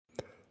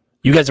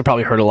You guys have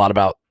probably heard a lot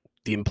about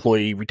the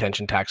Employee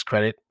Retention Tax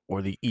Credit,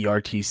 or the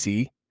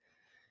ERTC.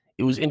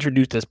 It was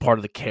introduced as part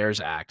of the CARES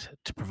Act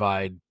to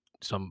provide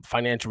some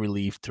financial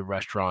relief to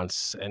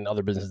restaurants and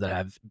other businesses that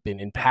have been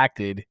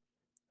impacted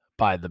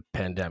by the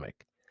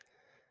pandemic.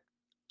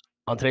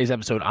 On today's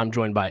episode, I'm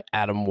joined by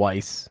Adam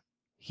Weiss.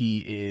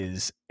 He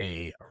is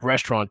a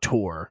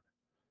restaurateur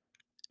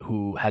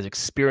who has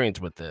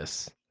experience with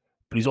this,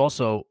 but he's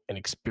also an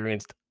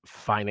experienced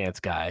finance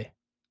guy.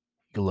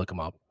 You can look him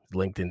up,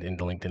 LinkedIn, in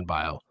the LinkedIn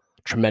bio.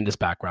 Tremendous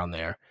background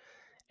there.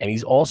 And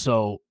he's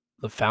also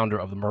the founder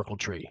of the Merkle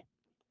Tree.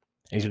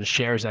 And he's going to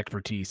share his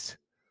expertise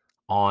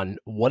on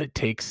what it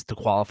takes to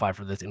qualify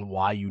for this and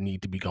why you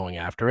need to be going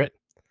after it.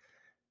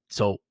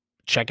 So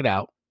check it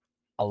out.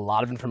 A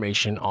lot of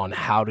information on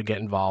how to get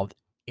involved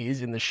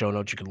is in the show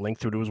notes. You can link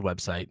through to his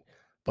website.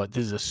 But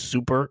this is a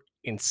super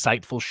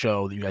insightful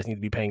show that you guys need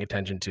to be paying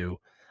attention to.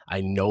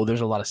 I know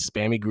there's a lot of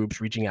spammy groups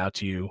reaching out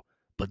to you,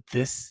 but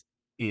this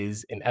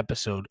is an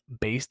episode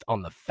based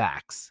on the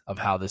facts of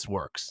how this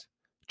works.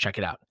 Check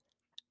it out.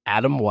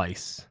 Adam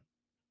Weiss,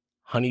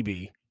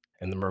 Honeybee,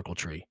 and the Merkle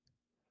Tree,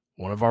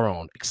 one of our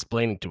own,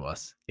 explaining to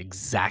us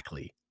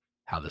exactly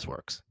how this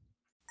works.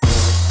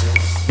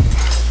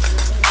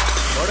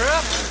 Order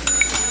up.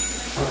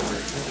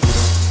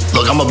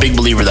 Look, I'm a big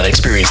believer that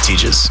experience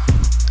teaches.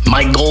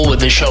 My goal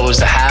with this show is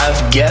to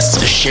have guests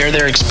to share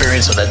their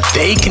experience so that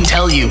they can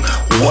tell you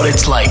what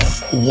it's like,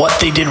 what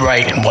they did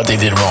right and what they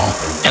did wrong.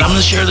 And I'm going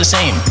to share the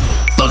same.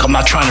 Look, I'm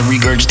not trying to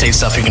regurgitate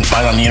stuff you can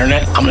find on the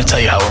internet. I'm going to tell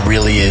you how it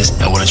really is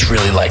and what it's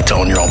really like to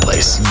own your own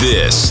place.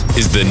 This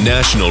is the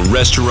National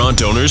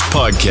Restaurant Owners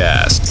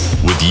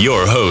Podcast with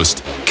your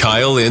host,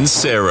 Kyle and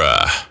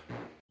Sarah.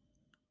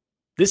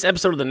 This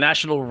episode of the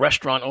National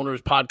Restaurant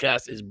Owners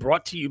Podcast is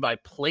brought to you by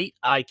Plate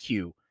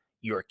IQ,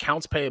 your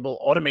accounts payable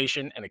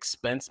automation and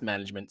expense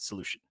management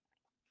solution.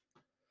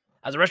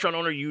 As a restaurant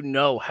owner, you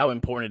know how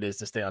important it is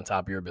to stay on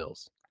top of your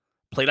bills.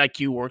 Plate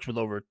IQ works with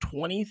over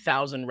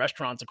 20,000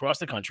 restaurants across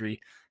the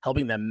country,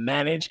 helping them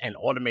manage and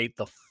automate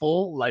the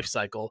full life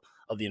cycle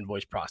of the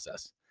invoice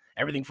process.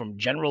 Everything from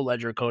general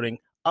ledger coding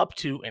up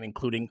to and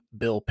including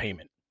bill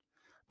payment.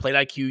 Plate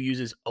IQ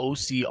uses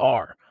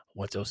OCR.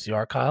 What's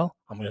OCR, Kyle?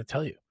 I'm going to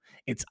tell you.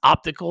 It's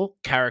optical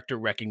character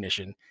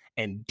recognition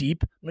and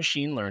deep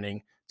machine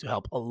learning to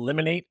help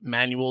eliminate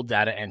manual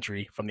data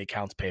entry from the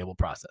accounts payable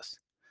process.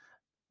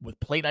 With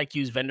Plate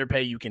IQ's Vendor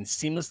Pay, you can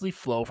seamlessly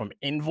flow from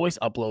invoice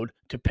upload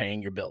to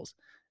paying your bills.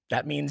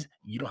 That means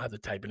you don't have to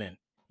type it in.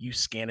 You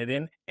scan it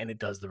in, and it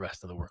does the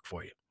rest of the work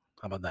for you.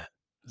 How about that?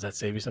 Does that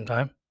save you some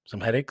time, some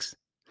headaches?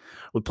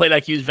 With Plate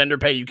IQ's Vendor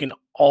Pay, you can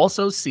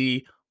also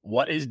see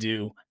what is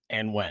due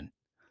and when.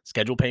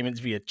 Schedule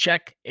payments via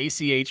check,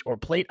 ACH, or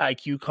Plate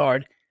IQ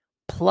card.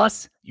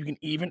 Plus, you can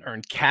even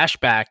earn cash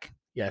back.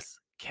 Yes,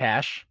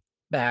 cash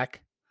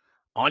back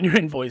on your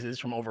invoices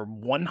from over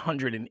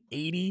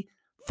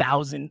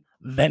 180,000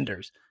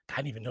 vendors. I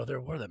didn't even know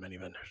there were that many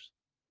vendors.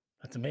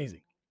 That's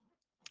amazing.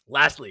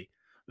 Lastly,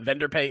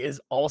 Vendor Pay is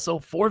also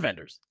for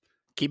vendors.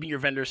 Keeping your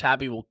vendors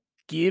happy will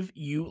give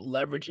you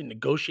leverage in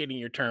negotiating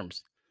your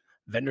terms.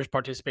 Vendors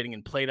participating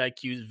in Plate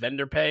IQ's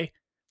Vendor Pay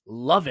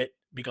love it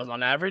because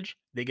on average,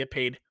 they get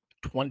paid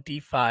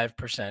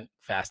 25%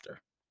 faster.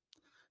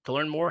 To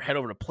learn more, head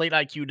over to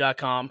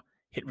plateiq.com,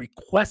 hit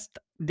request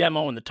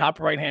demo in the top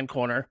right-hand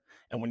corner,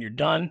 and when you're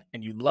done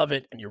and you love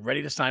it and you're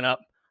ready to sign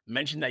up,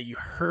 mention that you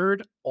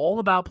heard all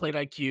about Plate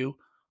IQ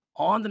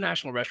on the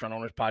National Restaurant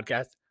Owners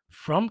Podcast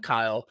from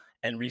Kyle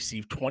and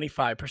receive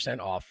 25%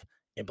 off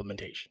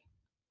implementation.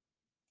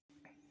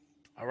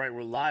 All right,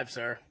 we're live,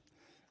 sir.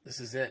 This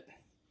is it.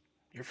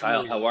 You're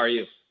familiar. Kyle, how are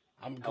you?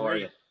 I'm great. How are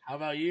you? How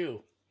about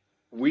you?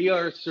 We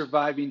are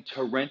surviving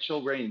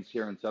torrential rains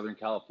here in Southern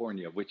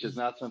California, which is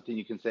not something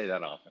you can say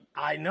that often.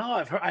 I know.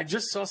 I've heard. I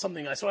just saw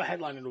something. I saw a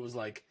headline and it was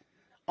like,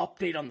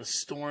 update on the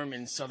storm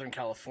in Southern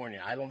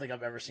California. I don't think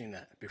I've ever seen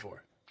that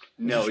before.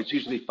 No, it's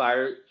usually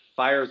fires,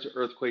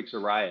 earthquakes, or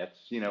riots.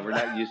 You know, we're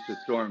not used to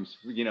storms.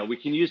 You know, we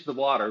can use the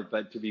water,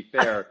 but to be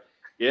fair,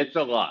 it's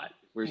a lot.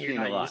 We're seeing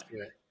a lot.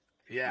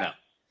 Yeah.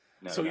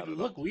 No, so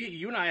look,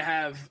 you and I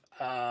have,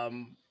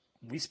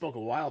 we spoke a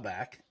while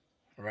back,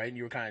 right?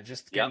 You were kind of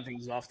just getting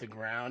things off the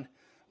ground.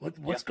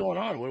 What's going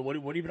on? What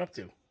have you been up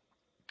to?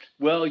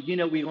 Well, you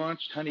know, we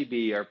launched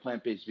Honeybee, our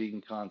plant-based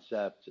vegan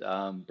concept,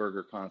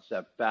 burger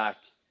concept, back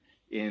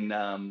in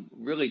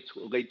late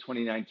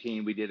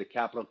 2019. We did a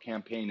capital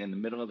campaign in the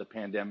middle of the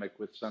pandemic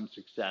with some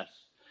success,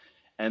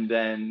 and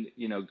then,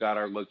 you know, got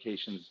our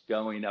locations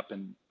going up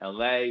in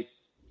LA,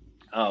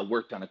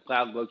 worked on a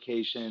cloud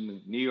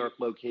location, New York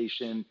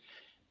location,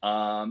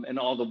 and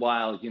all the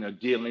while, you know,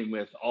 dealing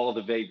with all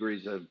the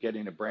vagaries of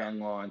getting a brand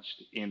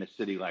launched in a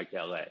city like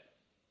LA.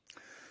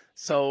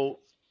 So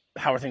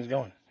how are things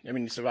going? I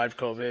mean, you survived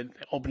COVID,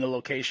 opened a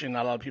location.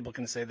 Not a lot of people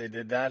can say they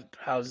did that.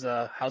 How's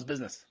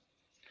business?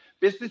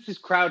 Business is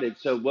crowded.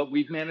 So what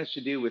we've managed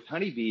to do with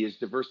Honeybee is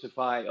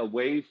diversify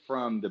away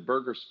from the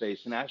burger space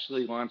and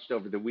actually launched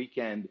over the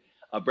weekend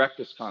a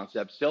breakfast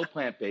concept, still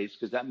plant-based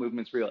because that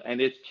movement's real, and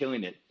it's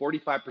killing it.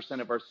 45%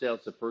 of our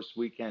sales the first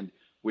weekend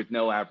with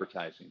no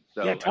advertising.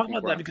 So Yeah, talk I think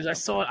about we're that on because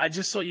something. I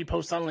just saw you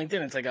post on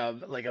LinkedIn. It's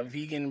like a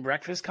vegan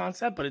breakfast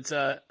concept, but it's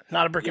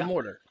not a brick and Yeah.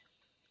 mortar.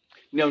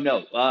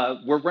 No.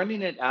 We're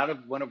running it out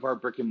of one of our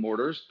brick and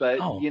mortars, but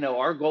Oh,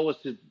 our goal is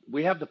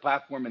we have the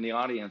platform and the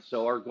audience.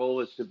 So our goal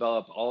is to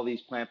develop all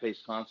these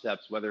plant-based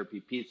concepts, whether it be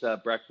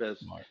pizza,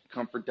 breakfast, smart.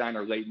 comfort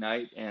diner, late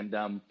night.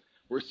 And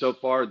we're so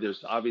far,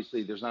 there's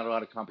not a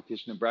lot of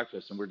competition in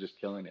breakfast, and we're just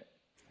killing it.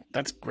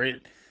 That's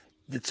great.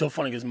 It's so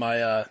funny because my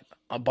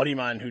a buddy of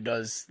mine who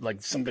does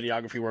like some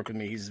videography work with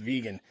me, he's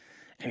vegan,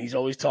 and he's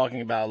always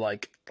talking about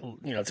like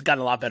it's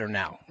gotten a lot better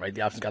now, right?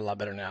 The options got a lot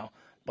better now,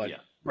 but Yeah.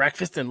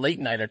 breakfast and late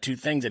night are two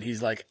things that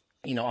he's like,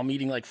 I'm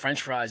eating like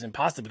French fries and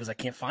pasta because I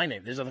can't find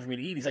it. There's nothing for me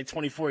to eat. He's like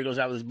 24. He goes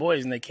out with his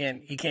boys and he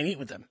can't eat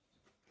with them.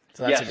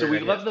 So that's Yeah, a so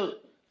great idea.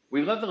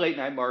 we love the late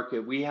night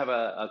market. We have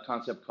a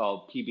concept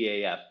called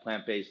PBAF,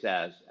 plant based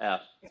as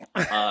F,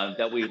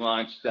 that we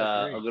launched That's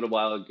a great. little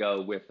while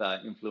ago with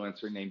an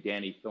influencer named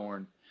Danny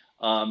Thorne.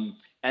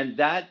 And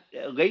that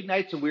late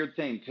night's a weird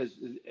thing because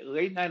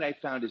late night I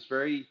found is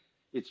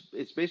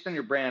it's based on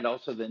your brand,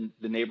 also the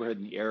neighborhood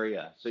and the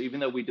area. So even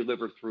though we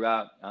deliver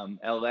throughout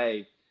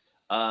LA,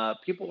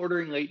 people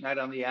ordering late night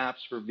on the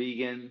apps for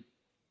vegan,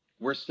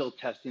 we're still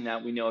testing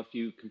that. We know a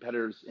few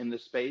competitors in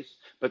this space,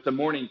 but the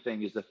morning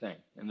thing is the thing,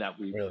 and that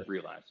we've Really,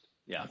 realized.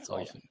 Yeah. that's Oh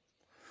yeah. awesome.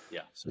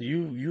 Yeah. So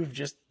you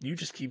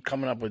just keep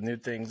coming up with new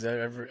things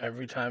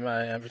every time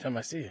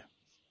I see you.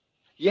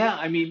 Yeah.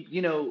 I mean,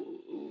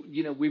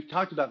 we've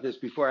talked about this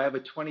before. I have a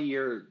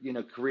 20-year,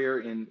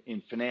 career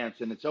in finance,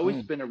 and it's always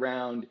Mm, been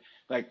around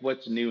like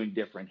what's new and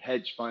different: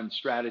 hedge fund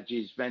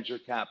strategies, venture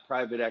cap,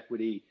 private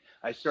equity.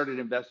 I started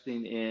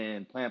investing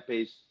in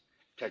plant-based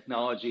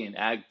technology and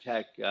ag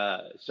tech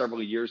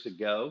several years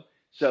ago.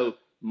 So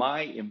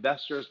my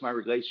investors, my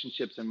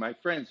relationships, and my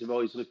friends have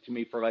always looked to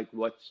me for like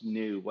what's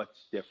new,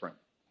 what's different.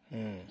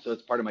 mm. So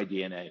it's part of my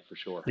DNA for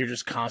sure. You're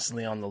just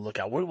constantly on the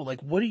lookout.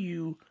 What do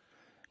you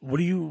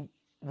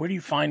where do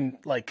you find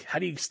like how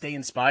do you stay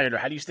inspired or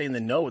how do you stay in the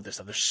know with this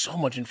stuff? There's so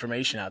much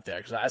information out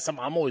there because I'm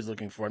always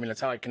looking for. I mean,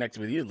 that's how I connected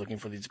with you, looking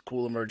for these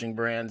cool emerging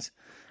brands.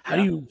 How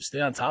do Yeah. you stay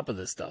on top of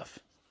this stuff?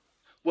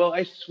 Well,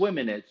 I swim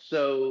in it,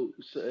 so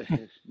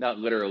not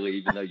literally,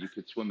 even though you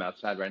could swim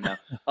outside right now.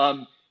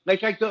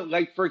 Like I go,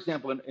 like for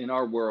example, in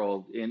our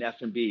world in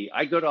F&B,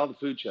 I go to all the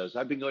food shows.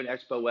 I've been going to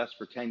Expo West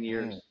for 10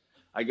 years. Mm,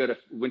 I go to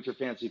Winter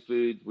Fancy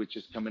Food, which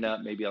is coming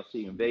up. Maybe I'll see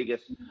you in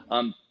Vegas.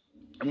 Um,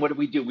 and what do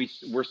we do?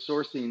 We're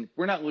sourcing.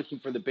 We're not looking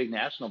for the big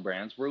national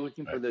brands. We're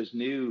looking for right. those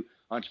new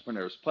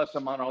entrepreneurs. Plus,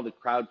 I'm on all the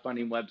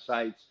crowdfunding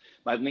websites.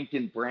 My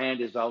LinkedIn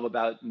brand is all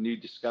about new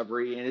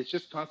discovery, and it's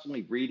just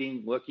constantly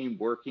reading, looking,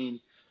 working,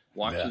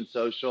 Yeah. watching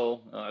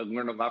social. I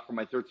learned a lot from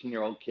my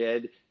 13-year-old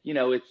kid.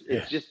 Yeah.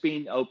 It's just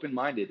being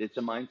open-minded. It's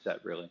a mindset,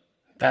 really,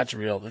 That's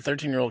real. The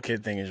 13-year-old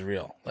kid thing is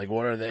real. Like,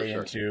 what are for they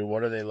sure. into?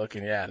 What are they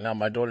looking at? Now,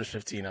 my daughter's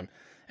 15.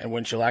 And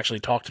when she'll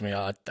actually talk to me,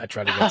 I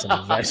try to get some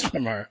advice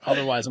from her.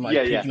 Otherwise, I'm like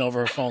Yeah, yeah, peeking over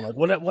her phone, like,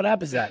 what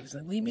app is that? She's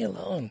like, leave me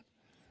alone.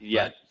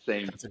 yeah. But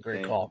Same, that's a great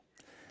same. call.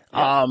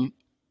 Yeah. Um,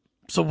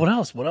 so what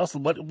else? What else?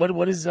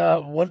 What is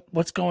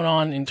what's going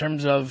on in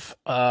terms of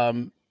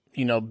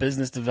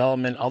business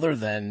development other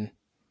than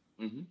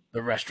hmm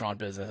the restaurant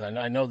business?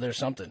 I know there's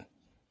something.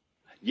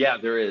 Yeah,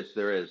 there is.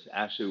 There is.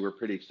 Actually, we're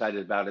pretty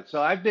excited about it.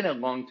 So I've been a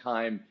long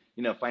time,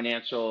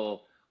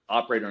 financial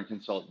operator and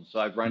consultant. So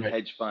I've run Right.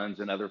 hedge funds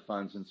and other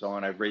funds and so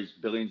on. I've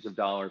raised billions of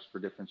dollars for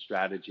different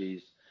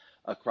strategies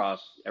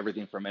across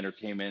everything from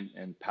entertainment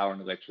and power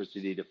and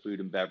electricity to food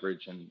and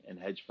beverage and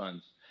hedge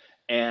funds.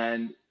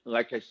 And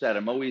like I said,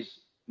 I'm always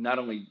not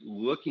only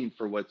looking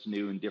for what's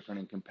new and different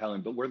and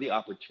compelling, but where the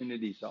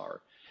opportunities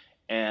are.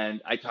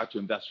 And I talk to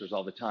investors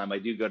all the time. I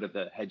do go to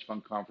the hedge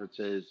fund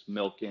conferences,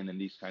 Milken,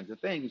 and these kinds of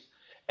things.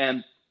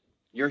 And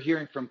you're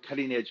hearing from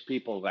cutting edge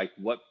people like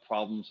what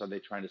problems are they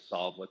trying to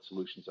solve? What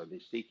solutions are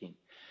they seeking?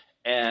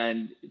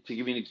 And to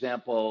give you an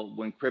example,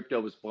 when crypto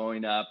was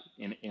blowing up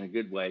in a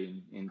good way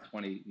in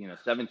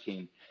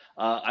 2017,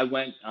 I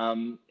went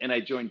and I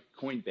joined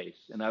Coinbase,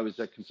 and I was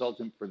a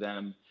consultant for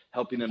them,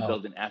 helping them Oh,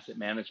 build an asset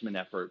management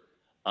effort.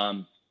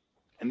 Um,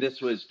 and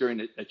this was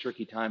during a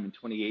tricky time in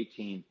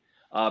 2018.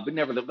 But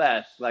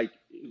nevertheless, like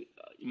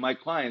my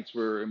clients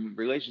were in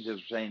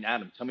relationships were saying,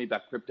 Adam, tell me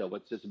about crypto.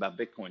 What's this about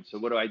Bitcoin? So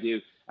what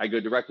do? I go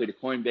directly to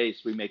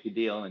Coinbase. We make a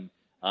deal, and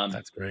um,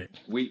 that's great.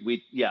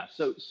 we yeah.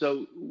 So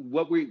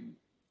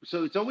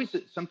it's always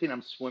something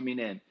I'm swimming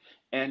in.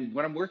 And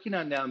what I'm working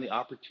on now, and the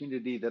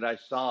opportunity that I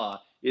saw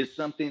is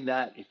something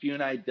that if you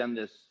and I had done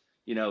this,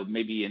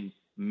 maybe in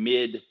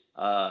mid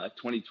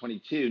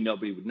 2022,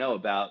 nobody would know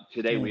about.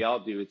 Today Mm, we all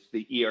do. It's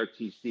the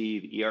ERTC,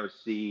 the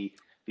ERC,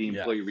 the yeah.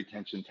 Employee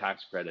Retention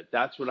Tax Credit.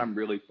 That's what I'm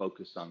really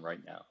focused on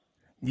right now.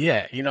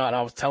 Yeah. And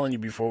I was telling you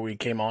before we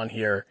came on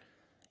here,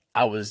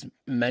 I was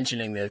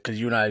mentioning that because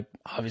you and I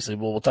obviously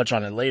we'll touch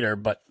on it later,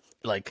 but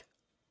like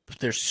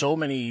there's so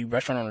many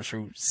restaurant owners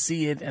who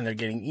see it and they're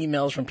getting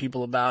emails from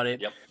people about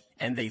it Yep.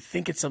 and they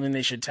think it's something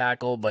they should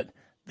tackle, but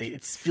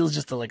it feels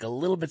just like a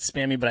little bit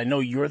spammy. But I know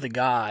you're the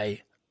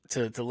guy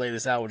to lay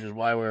this out, which is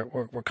why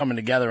we're coming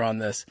together on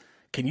this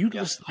Can you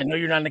just, I know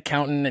you're not an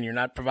accountant and you're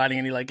not providing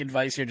any like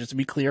advice here, just to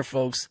be clear,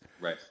 folks.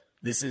 Right.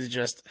 This is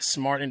just a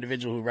smart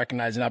individual who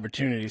recognized an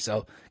opportunity.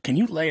 So can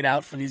you lay it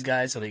out for these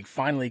guys so they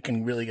finally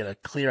can really get a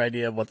clear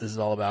idea of what this is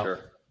all about? Sure.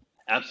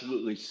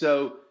 Absolutely.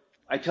 So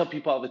I tell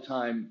people all the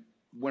time,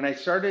 when I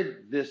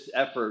started this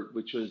effort,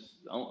 which was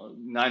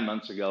 9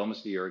 months ago,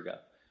 almost a year ago,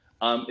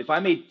 if I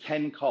made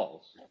 10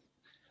 calls,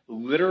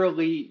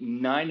 literally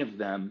 9 of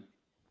them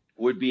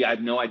would be, I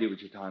have no idea what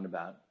you're talking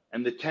about.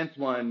 And the 10th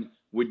one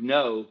would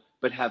know,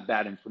 but have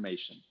bad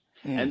information.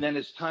 And then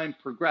as time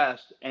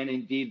progressed, and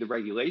indeed the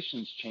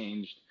regulations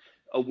changed,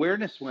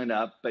 awareness went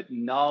up, but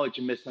knowledge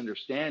and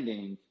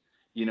misunderstanding,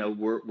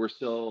 we're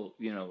still,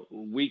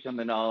 weak on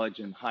the knowledge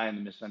and high on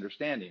the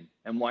misunderstanding.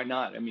 And why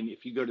not? I mean,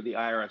 if you go to the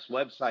IRS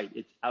website,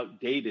 it's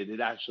outdated.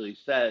 It actually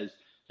says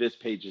this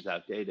page is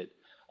outdated.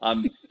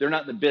 They're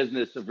not in the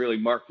business of really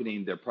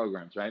marketing their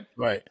programs, right?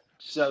 Right.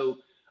 So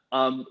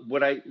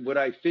what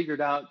I figured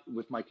out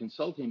with my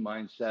consulting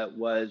mindset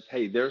was,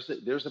 hey, there's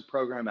a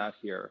program out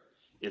here.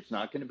 It's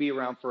not going to be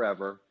around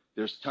forever.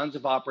 There's tons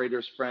of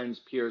operators, friends,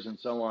 peers, and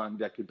so on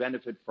that could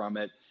benefit from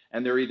it.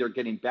 And they're either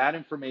getting bad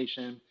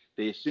information,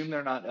 they assume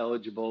they're not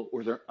eligible,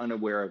 or they're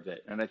unaware of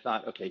it. And I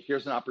thought, okay,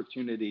 here's an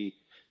opportunity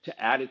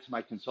to add it to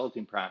my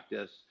consulting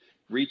practice,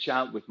 reach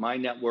out with my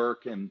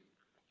network and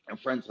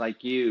friends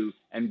like you,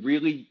 and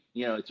really,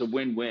 it's a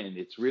win-win.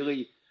 It's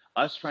really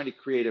us trying to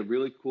create a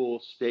really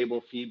cool,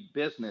 stable fee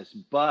business,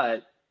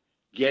 but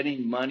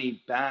getting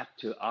money back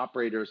to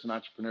operators and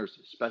entrepreneurs,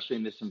 especially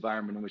in this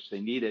environment in which they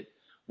need it,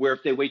 where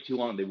if they wait too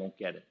long, they won't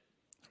get it.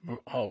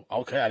 Oh,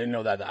 okay. I didn't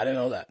know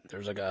that.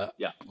 There's like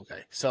yeah.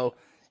 Okay. So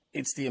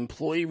it's the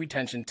employee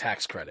retention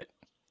tax credit.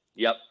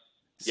 Yep.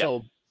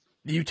 So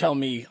you tell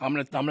me, I'm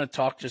gonna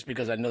talk just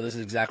because I know this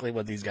is exactly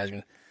what these guys are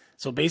gonna.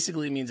 So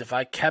basically it means if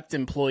I kept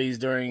employees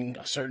during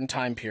a certain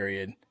time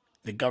period,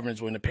 the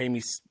government's going to pay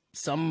me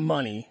some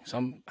money,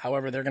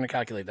 however they're going to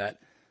calculate that,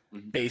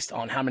 based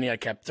on how many I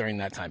kept during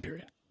that time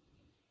period.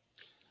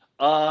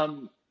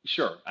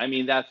 Sure. I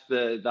mean, that's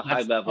the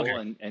high level,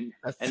 okay.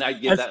 and I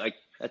get that. Like,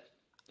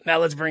 now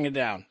let's bring it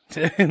down.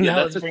 Let's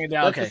bring it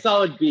down. That's a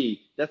solid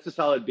B. That's a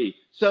solid B.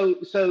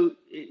 So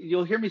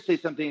you'll hear me say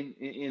something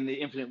in the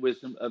infinite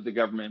wisdom of the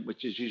government,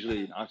 which is usually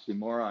an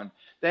oxymoron.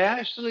 They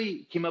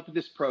actually came up with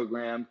this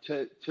program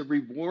to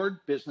reward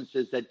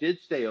businesses that did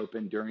stay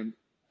open during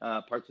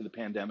parts of the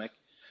pandemic,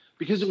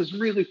 because it was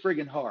really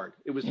friggin' hard.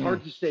 It was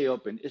hard to stay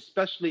open,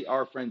 especially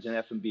our friends in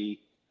F&B,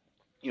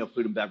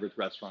 food and beverage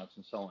restaurants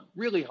and so on.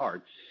 Really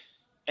hard.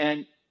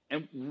 And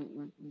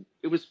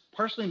it was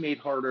partially made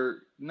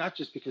harder, not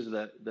just because of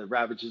the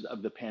ravages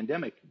of the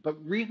pandemic, but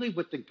really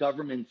what the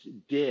governments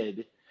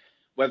did,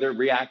 whether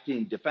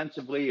reacting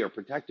defensively or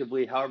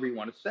protectively, however you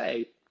want to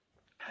say,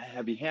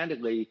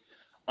 heavy-handedly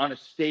on a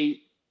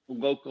state,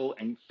 local,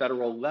 and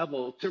federal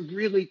level to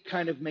really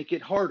kind of make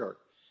it harder.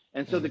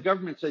 And so the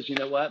government says, you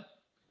know what?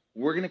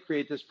 We're going to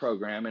create this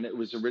program, and it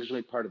was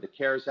originally part of the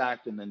CARES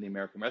Act and then the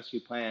American Rescue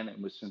Plan,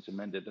 and was since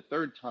amended the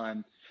third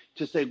time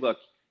to say, look,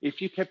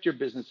 if you kept your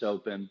business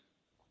open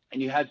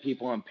and you had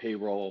people on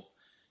payroll,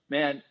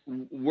 man,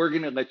 we're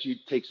going to let you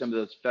take some of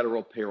those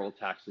federal payroll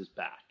taxes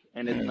back.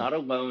 And it's not a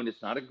loan,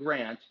 it's not a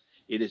grant.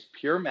 It is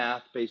pure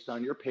math based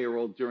on your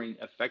payroll during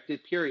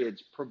affected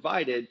periods,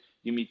 provided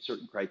you meet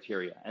certain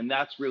criteria. And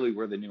that's really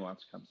where the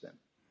nuance comes in.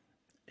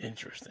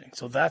 Interesting.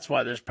 So that's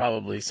why there's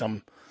probably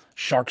some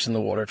sharks in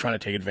the water trying to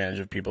take advantage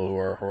of people who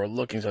are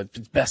looking. So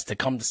it's best to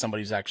come to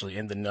somebody who's actually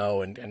in the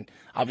know, and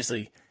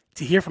obviously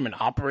to hear from an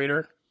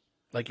operator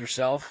like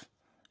yourself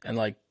and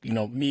like,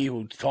 me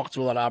who talks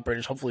to a lot of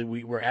operators. Hopefully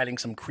we're adding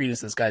some credence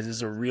to this, guys. This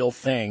is a real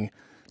thing.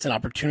 It's an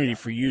opportunity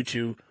for you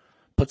to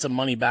put some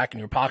money back in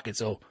your pocket.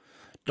 So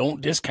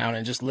don't discount it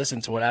and just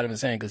listen to what Adam is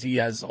saying, because he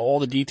has all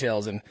the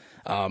details, and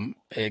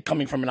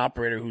coming from an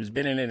operator who's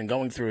been in it and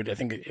going through it, I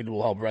think it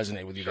will help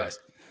resonate with you guys.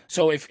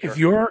 So if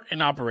you're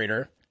an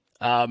operator,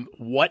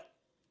 what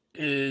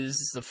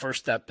is the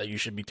first step that you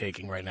should be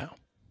taking right now?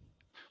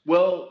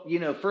 Well,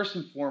 first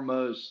and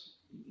foremost,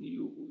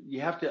 you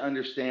have to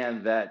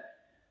understand that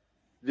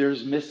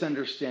there's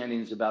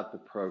misunderstandings about the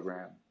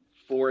program.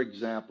 For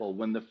example,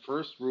 when the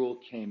first rule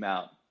came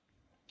out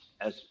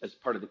as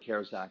part of the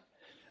CARES Act,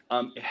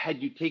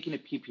 had you taken a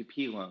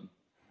PPP loan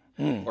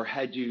or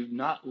had you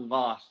not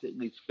lost at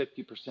least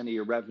 50% of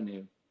your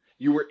revenue,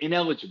 you were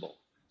ineligible.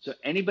 So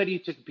anybody who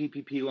took a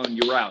PPP loan,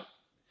 you were out.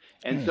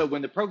 And so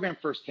when the program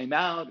first came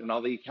out and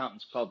all the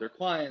accountants called their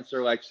clients,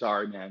 they're like,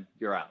 sorry, man,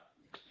 you're out.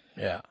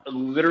 Yeah.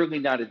 Literally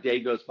not a day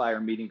goes by or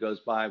meeting goes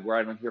by where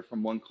I don't hear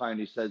from one client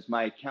who says,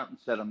 my accountant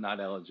said I'm not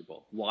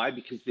eligible. Why?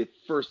 Because the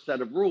first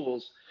set of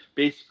rules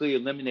basically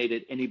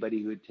eliminated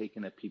anybody who had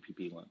taken a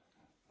PPP loan.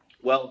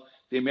 Well,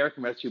 the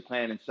American Rescue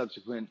Plan and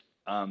subsequent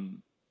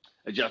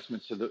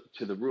adjustments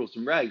to the rules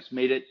and regs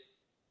made it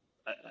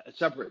a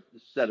separate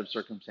set of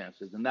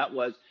circumstances. And that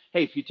was,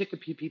 hey, if you took a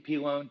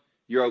PPP loan,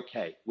 you're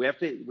okay. We have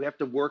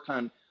to work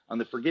on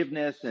the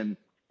forgiveness, and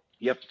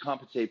you have to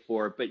compensate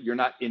for it, but you're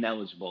not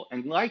ineligible.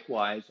 And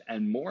likewise,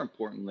 and more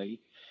importantly,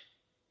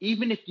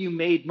 even if you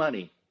made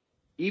money,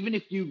 even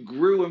if you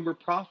grew and were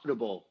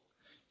profitable,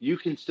 you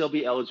can still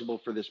be eligible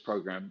for this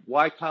program.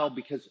 Why, Kyle?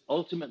 Because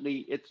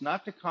ultimately, it's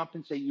not to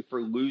compensate you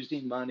for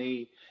losing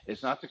money.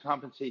 It's not to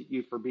compensate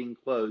you for being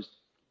closed.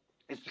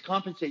 It's to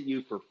compensate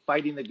you for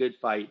fighting the good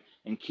fight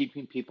and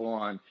keeping people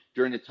on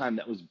during a time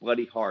that was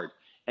bloody hard.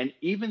 And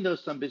even though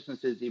some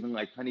businesses, even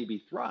like Honeybee,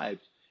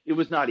 thrived, it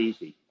was not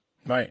easy.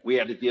 Right. We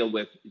had to deal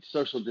with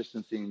social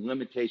distancing,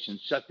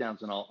 limitations,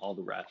 shutdowns, and all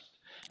the rest,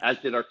 as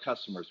did our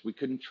customers. We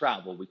couldn't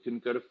travel. We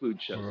couldn't go to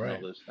food shows and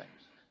all those things.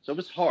 So it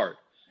was hard.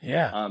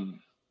 Yeah.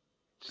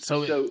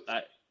 So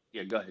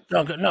yeah, go ahead.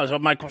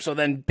 No. So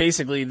then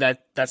basically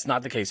that's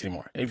not the case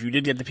anymore. If you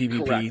did get the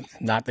PPP,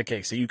 Correct. not the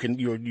case. So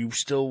you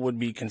still would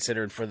be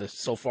considered for this.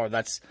 So far,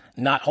 that's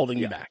not holding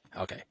you back.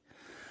 Okay.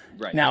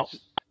 Right. Now,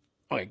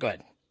 okay, go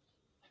ahead.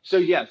 So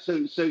yeah,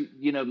 so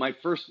my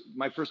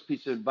first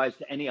piece of advice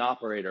to any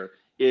operator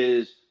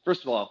is,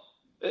 first of all,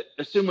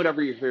 assume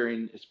whatever you're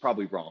hearing is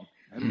probably wrong.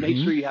 And make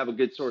sure you have a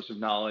good source of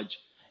knowledge.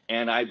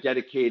 And I've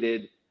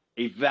dedicated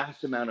a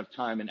vast amount of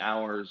time and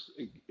hours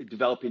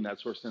developing that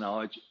source of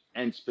knowledge,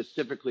 and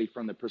specifically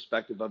from the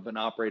perspective of an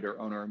operator,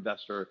 owner,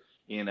 investor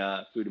in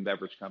a food and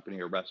beverage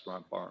company or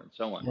restaurant, bar, and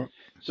so on.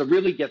 So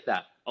really get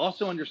that.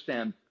 Also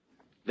understand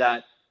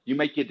that you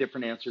might get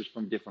different answers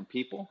from different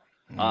people.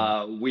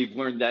 We've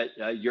learned that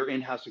your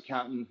in-house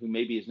accountant, who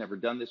maybe has never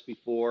done this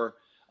before,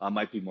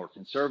 might be more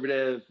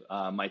conservative,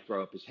 might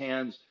throw up his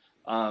hands.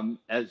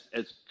 As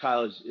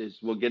Kyle is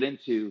we'll get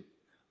into,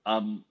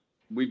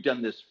 we've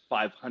done this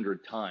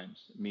 500 times,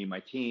 me and my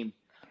team.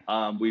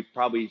 We've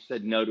probably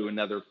said no to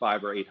another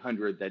 500 or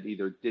 800 that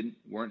either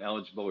weren't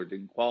eligible or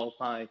didn't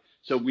qualify.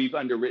 So we've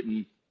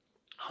underwritten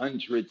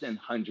hundreds and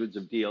hundreds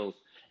of deals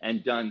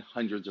and done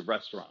hundreds of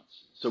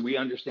restaurants. So we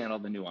understand all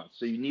the nuance.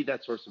 So you need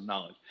that source of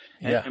knowledge.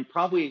 And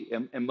probably,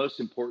 and most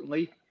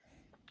importantly,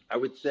 I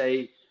would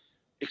say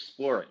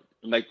explore it.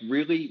 Like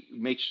really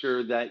make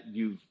sure that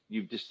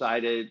you've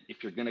decided,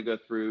 if you're going to go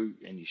through,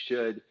 and you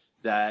should,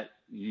 that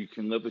you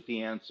can live with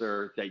the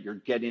answer, that you're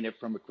getting it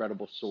from a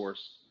credible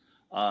source.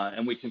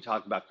 And we can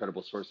talk about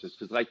credible sources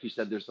because, like you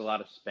said, there's a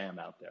lot of spam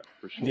out there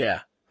for sure.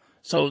 Yeah.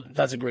 So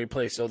that's a great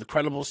place. So the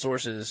credible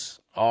sources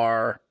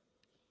are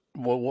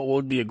what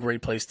would be a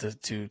great place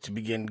to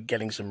begin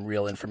getting some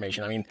real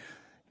information. I mean,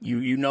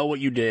 you know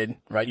what you did,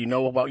 right? You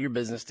know what your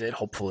business did,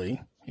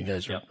 hopefully. You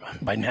guys are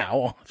by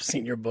now have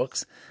seen your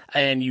books,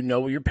 and you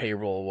know what your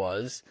payroll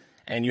was,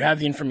 and you have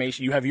the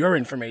information. You have your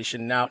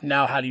information now.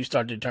 Now, how do you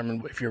start to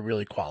determine if you're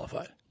really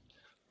qualified?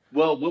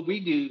 Well, what we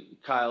do,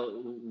 Kyle,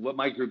 what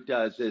my group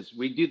does is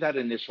we do that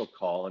initial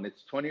call, and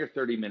it's 20 or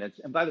 30 minutes.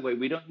 And by the way,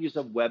 we don't use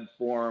a web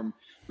form.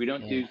 We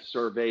don't do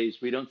surveys.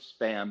 We don't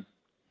spam.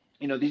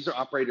 These are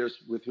operators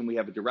with whom we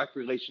have a direct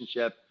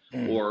relationship,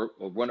 or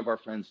one of our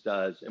friends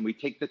does, and we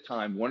take the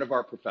time, one of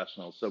our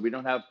professionals. So we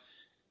don't have,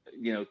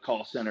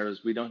 call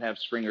centers. We don't have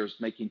stringers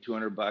making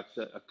 $200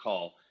 a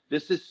call.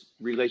 This is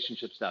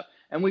relationship stuff.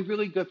 And we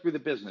really go through the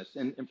business.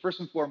 And first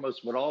and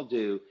foremost, what I'll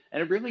do,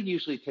 and it really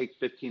usually takes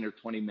 15 or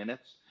 20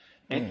 minutes,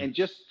 and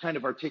just kind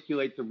of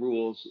articulate the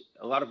rules.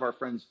 A lot of our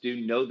friends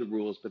do know the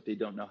rules, but they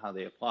don't know how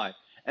they apply.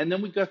 And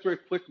then we go through a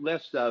quick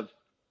list of,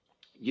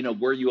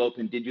 where you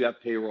open, did you have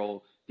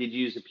payroll? Did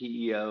you use a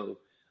PEO?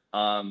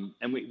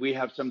 And we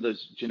have some of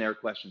those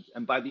generic questions.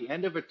 And by the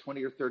end of a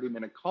 20 or 30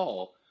 minute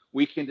call,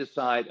 we can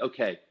decide,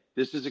 okay,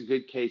 this is a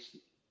good case.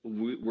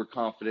 We're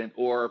confident,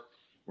 or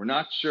we're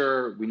not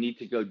sure, we need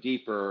to go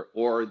deeper,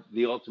 or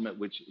the ultimate,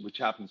 which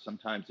happens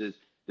sometimes, is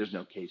there's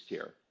no case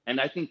here.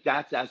 And I think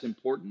that's as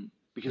important,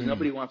 because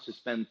nobody wants to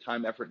spend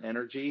time, effort, and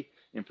energy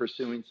in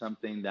pursuing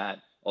something that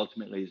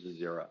ultimately is a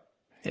zero.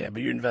 Yeah,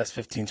 but you invest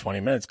 15, 20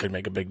 minutes could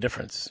make a big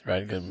difference,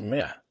 right?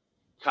 Yeah.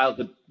 Kyle,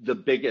 the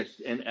biggest,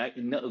 and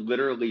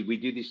literally we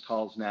do these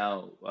calls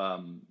now,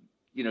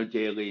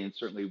 daily and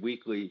certainly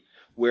weekly,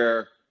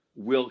 where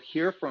we'll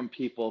hear from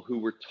people who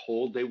were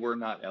told they were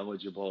not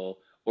eligible,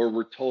 or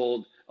were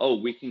told,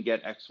 oh, we can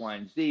get X, Y,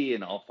 and Z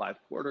in all 5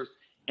 quarters,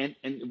 and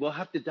we'll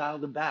have to dial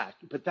them back.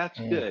 But that's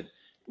good.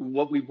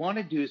 What we want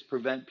to do is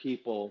prevent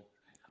people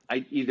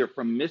either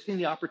from missing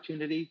the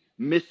opportunity,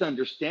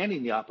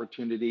 misunderstanding the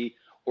opportunity,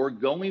 or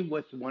going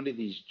with one of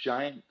these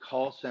giant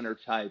call center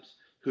types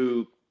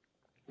who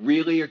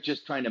really are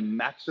just trying to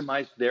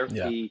maximize their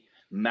fee,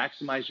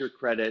 maximize your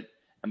credit,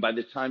 and by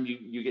the time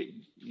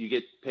you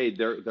get paid,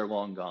 they're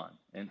long gone.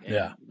 And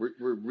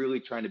we're really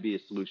trying to be a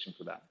solution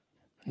for that.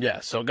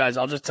 Yeah. So guys,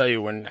 I'll just tell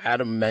you, when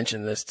Adam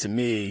mentioned this to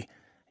me,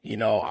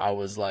 I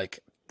was like,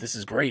 this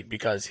is great,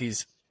 because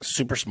he's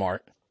super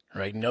smart,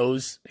 right?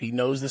 He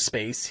knows the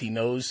space. He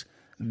knows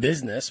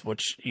business,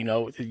 which,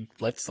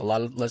 let's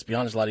be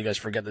honest, a lot of you guys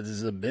forget that this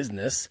is a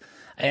business.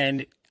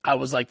 And I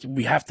was like,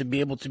 we have to be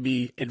able to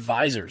be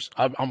advisors.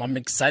 I'm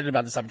excited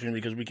about this opportunity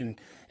because we can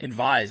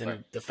advise.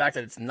 And the fact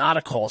that it's not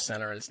a call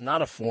center, and it's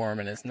not a forum,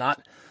 and it's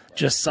not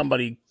just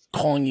somebody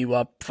calling you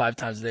up 5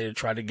 times a day to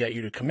try to get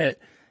you to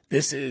commit.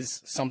 This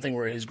is something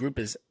where his group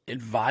is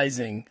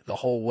advising the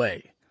whole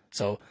way.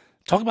 So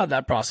talk about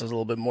that process a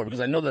little bit more, because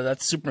I know that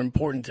that's super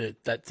important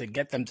to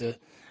get them to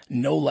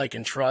know, like,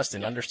 and trust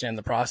and understand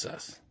the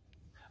process.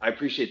 I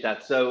appreciate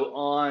that. So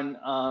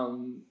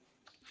on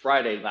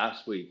Friday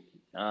last week.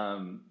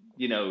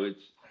 It's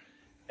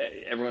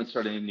everyone's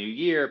starting a new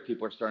year.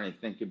 People are starting to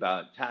think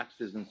about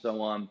taxes and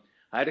so on.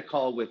 I had a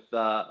call with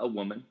a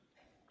woman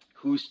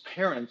whose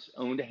parents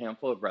owned a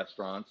handful of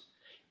restaurants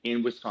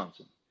in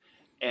Wisconsin,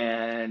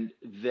 and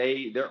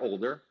they're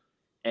older,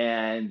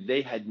 and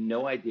they had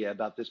no idea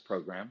about this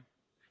program.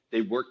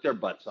 They worked their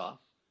butts off.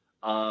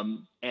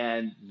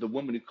 And the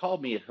woman who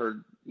called me had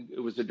heard it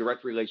was a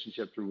direct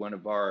relationship through one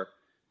of our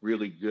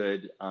really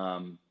good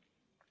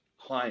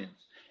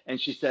clients. And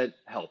she said,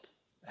 help.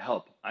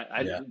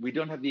 We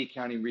don't have the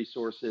accounting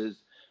resources.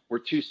 We're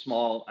too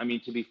small. I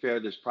mean, to be fair,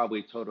 there's probably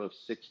a total of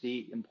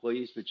 60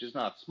 employees, which is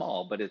not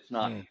small, but it's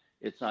not right.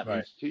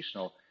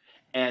 Institutional.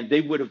 And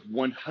they would have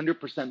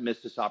 100%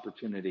 missed this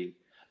opportunity,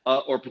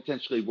 or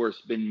potentially worse,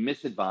 been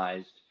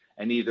misadvised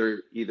and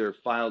either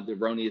filed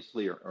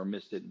erroneously or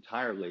missed it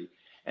entirely.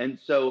 And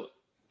so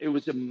it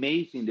was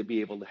amazing to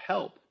be able to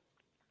help.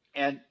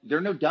 And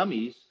they're no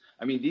dummies.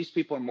 I mean, these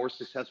people are more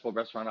successful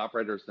restaurant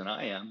operators than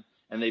I am,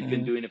 and they've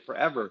been doing it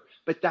forever.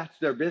 But that's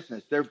their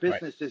business. Their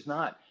business is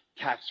not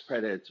tax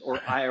credits or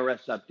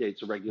IRS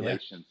updates or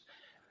regulations.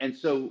 Yeah. And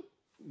so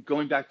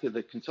going back to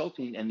the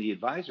consulting and the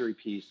advisory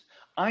piece,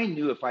 I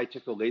knew if I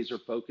took a laser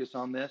focus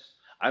on this,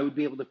 I would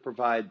be able to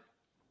provide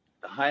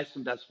the highest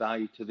and best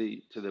value to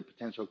the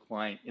potential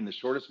client in the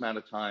shortest amount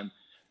of time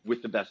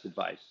with the best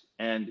advice.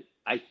 And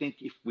I think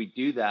if we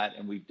do that,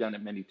 and we've done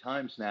it many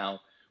times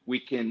now, we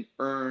can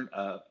earn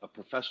a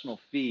professional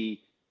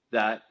fee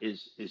that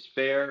is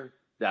fair,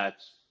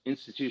 that's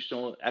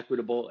institutional,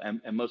 equitable,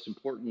 and most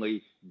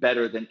importantly,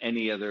 better than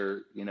any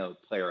other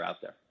player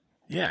out there.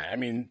 Yeah, I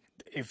mean,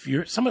 if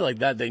you're somebody like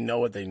that, they know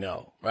what they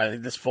know, right? I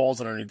think this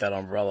falls underneath that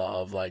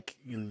umbrella of like,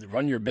 you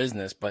run your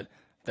business, but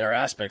there are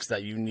aspects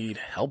that you need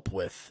help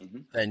with,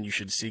 then you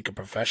should seek a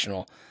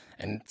professional.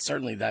 And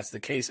certainly that's the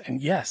case.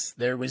 And yes,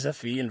 there was a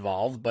fee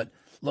involved, but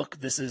look,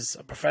 this is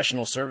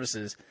professional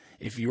services.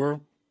 If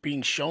you're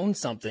being shown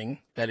something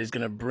that is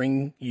going to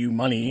bring you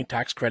money,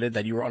 tax credit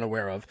that you were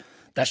unaware of,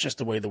 that's just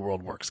the way the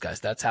world works, guys.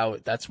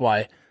 That's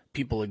why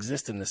people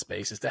exist in this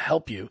space, is to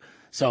help you.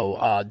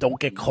 So don't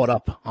get caught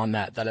up on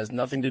that. That has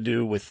nothing to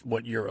do with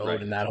what you're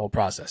owed in that whole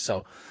process.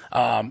 So,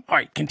 all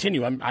right,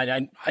 continue.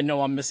 I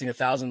know I'm missing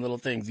 1,000 little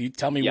things. You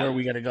tell me where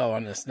we got to go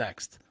on this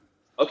next.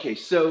 Okay,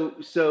 so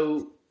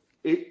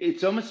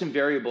it's almost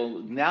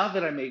invariable now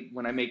that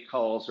when I make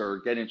calls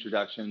or get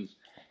introductions.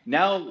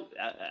 Now,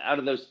 out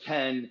of those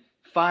 10,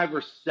 5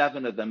 or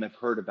 7 of them have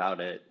heard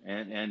about it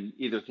and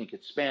either think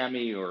it's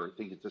spammy or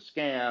think it's a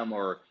scam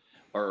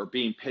or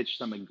being pitched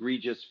some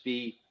egregious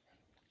fee.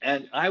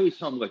 And I always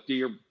tell them, look, do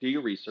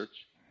your research.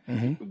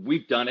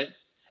 We've done it.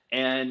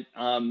 And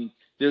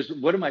there's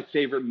one of my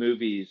favorite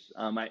movies,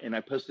 and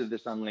I posted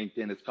this on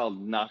LinkedIn. It's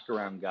called Knock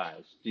Around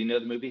Guys. Do you know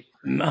the movie?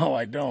 No,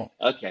 I don't.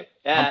 Okay.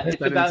 I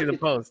didn't see the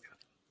post.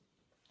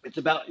 It's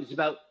about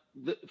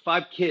the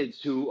 5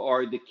 kids who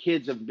are the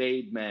kids of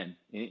made men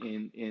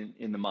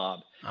in the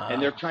mob,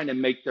 and they're trying to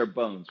make their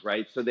bones,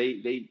 right? So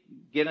they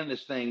get on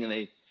this thing,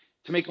 and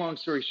to make a long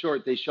story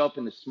short, they show up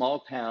in this small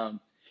town,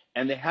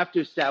 and they have to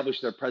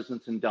establish their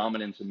presence and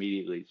dominance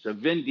immediately. So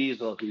Vin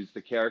Diesel, who's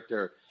the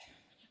character,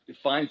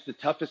 finds the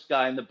toughest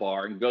guy in the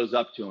bar and goes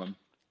up to him,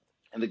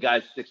 and the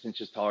guy's 6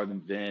 inches taller than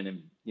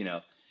Vin,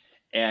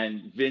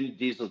 and Vin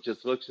Diesel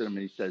just looks at him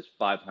and he says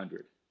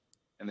 500,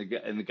 and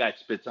the guy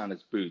spits on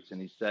his boots,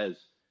 and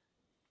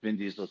Vin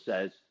Diesel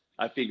says,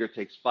 I figure it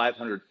takes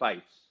 500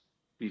 fights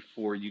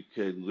before you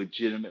could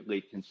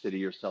legitimately consider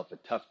yourself a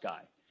tough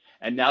guy.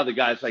 And now the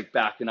guy's like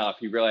backing off.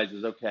 He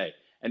realizes, okay.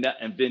 And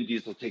Vin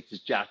Diesel takes his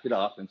jacket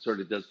off and sort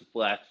of does the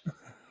flex.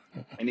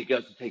 And he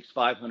goes, it takes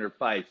 500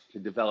 fights to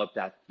develop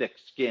that thick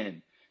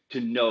skin,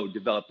 to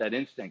develop that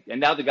instinct.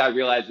 And now the guy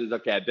realizes,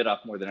 okay, I bit off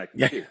more than I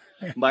can chew.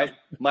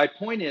 My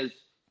point is,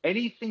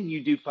 anything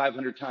you do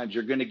 500 times,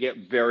 you're going to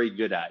get very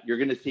good at. You're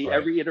going to see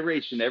every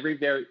iteration,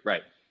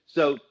 right.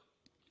 So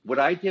what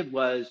I did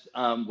was,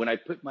 when I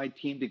put my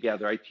team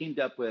together, I teamed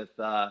up with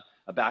a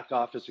back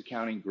office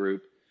accounting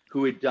group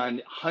who had done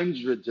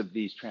hundreds of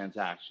these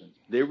transactions.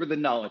 They were the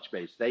knowledge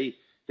base.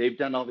 They've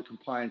done all the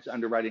compliance,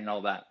 underwriting, and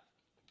all that.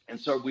 And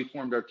so we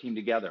formed our team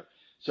together.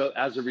 So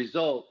as a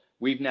result,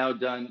 we've now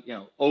done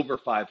over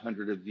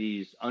 500 of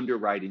these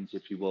underwritings,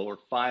 if you will, or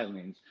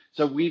filings.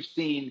 So we've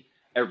seen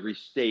every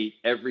state,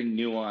 every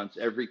nuance,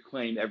 every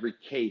claim, every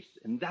case,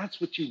 and that's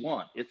what you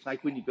want. It's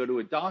like when you go to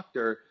a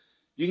doctor.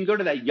 You can go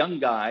to that young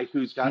guy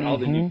who's got all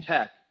the new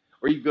tech,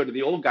 or you go to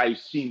the old guy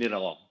who's seen it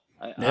all.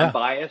 I'm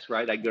biased,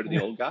 right? I go to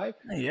the old guy.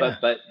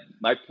 But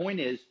my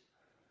point is,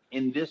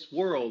 in this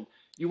world,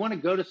 you want to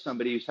go to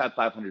somebody who's had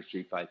 500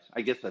 street fights.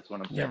 I guess that's what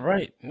I'm saying. Yeah,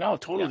 right. No,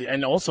 totally. Yeah.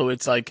 And also,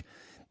 it's like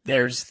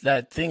there's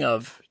that thing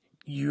of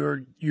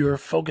you're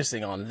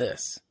focusing on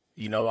this.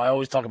 I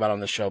always talk about on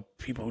the show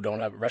people who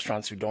don't have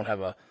restaurants who don't have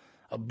a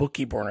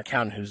bookkeeper or an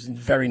accountant who's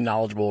very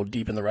knowledgeable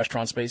deep in the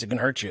restaurant space. It can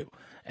hurt you.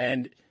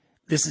 And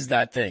this is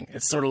that thing.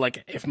 It's sort of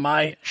like if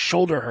my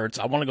shoulder hurts,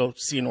 I want to go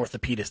see an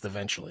orthopedist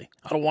eventually.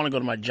 I don't want to go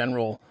to my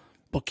general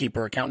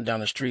bookkeeper accountant down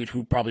the street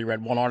who probably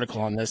read one article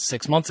on this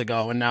 6 months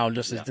ago and now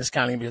just is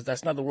discounting because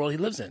that's not the world he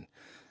lives in.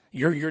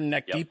 You're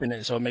neck Yep. deep in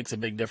it, so it makes a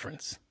big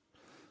difference.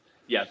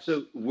 Yeah,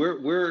 so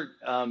we're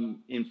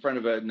in front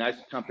of a nice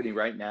company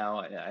right now.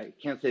 I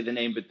can't say the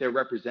name, but they're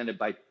represented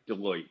by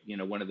Deloitte,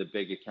 one of the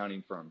big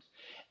accounting firms.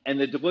 And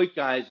the Deloitte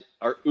guys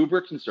are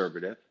uber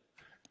conservative,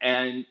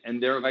 and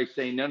they're like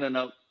saying,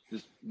 no,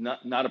 this is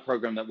not a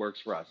program that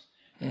works for us.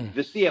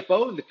 The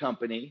CFO of the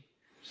company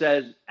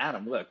says,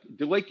 Adam, look,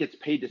 Deloitte gets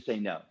paid to say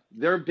no.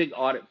 They're a big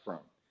audit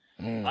firm.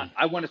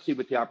 I want to see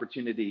what the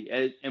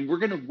opportunity, and we're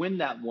going to win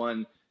that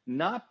one,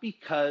 not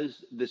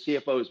because the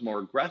CFO is more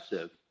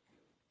aggressive,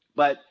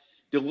 but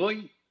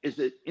Deloitte is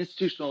an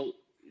institutional,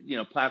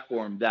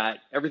 platform that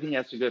everything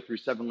has to go through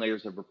 7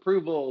 layers of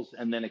approvals,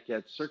 and then it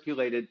gets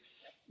circulated.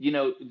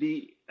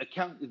 The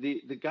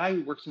guy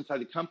who works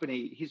inside the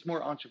company, he's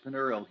more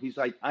entrepreneurial. He's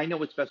like, I know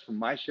what's best for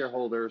my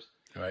shareholders,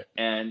 Right.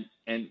 and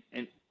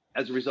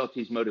as a result,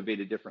 he's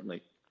motivated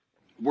differently.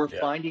 We're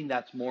finding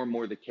that's more and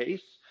more the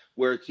case,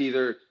 where it's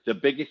either the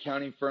big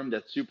accounting firm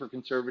that's super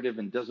conservative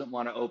and doesn't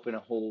want to open a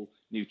whole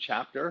new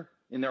chapter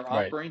in their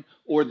offering,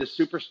 or the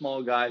super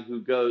small guy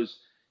who goes,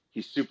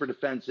 he's super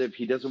defensive,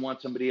 he doesn't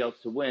want somebody else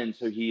to win,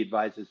 so he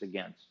advises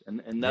against.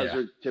 And those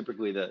are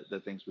typically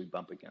the things we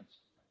bump against.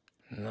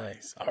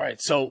 Nice. All right.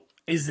 So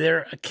is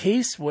there a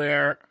case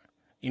where,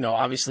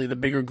 obviously the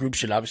bigger group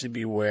should obviously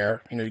be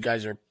aware, you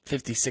guys are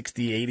 50,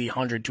 60, 80,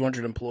 100,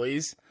 200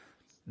 employees.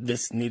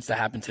 This needs to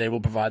happen today.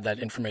 We'll provide that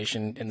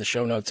information in the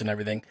show notes and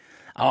everything.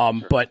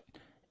 But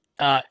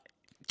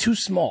too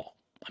small.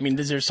 I mean,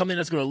 is there something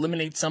that's going to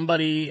eliminate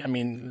somebody? I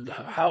mean,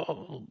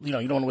 how, you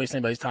don't want to waste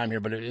anybody's time here,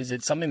 but is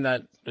it something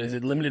is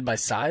it limited by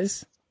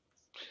size?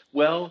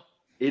 Well,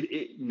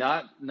 it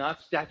not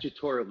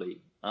statutorily.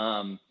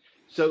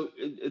 So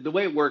the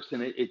way it works,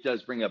 and it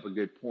does bring up a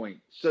good point.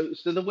 So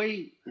the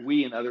way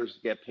we and others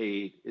get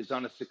paid is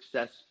on a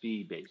success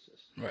fee basis.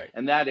 Right.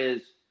 And that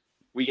is,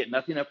 we get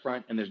nothing up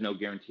front and there's no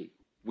guarantee.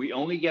 We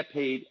only get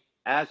paid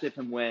as if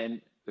and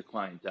when the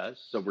client does.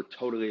 So we're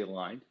totally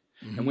aligned.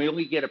 Mm-hmm. And we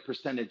only get a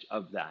percentage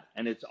of that.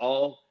 And it's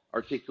all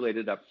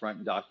articulated up front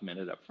and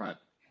documented up front.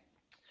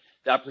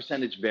 That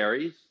percentage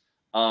varies.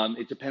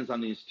 It depends on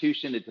the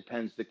institution. It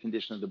depends the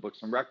condition of the books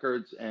and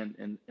records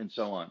and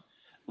so on.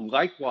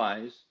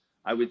 Likewise,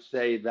 I would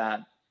say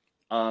that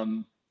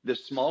the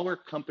smaller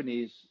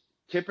companies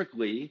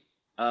typically,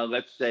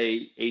 let's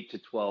say 8 to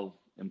 12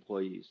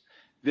 employees,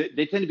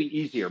 they tend to be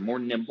easier, more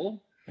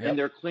nimble, and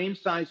their claim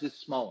size is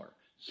smaller.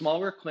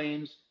 Smaller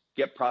claims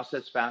get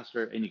processed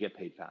faster and you get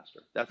paid faster.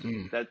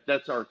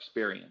 That's our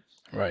experience.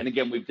 Right. And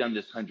again, we've done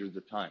this hundreds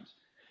of times.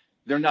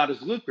 They're not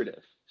as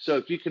lucrative. So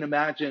if you can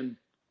imagine,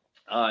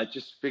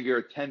 just figure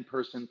a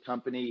 10-person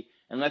company,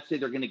 and let's say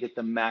they're going to get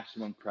the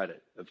maximum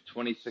credit of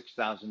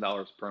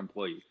 $26,000 per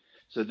employee.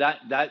 So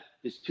that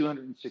is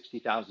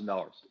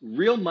 $260,000.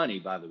 Real money,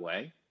 by the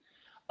way.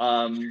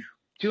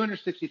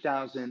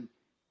 $260,000.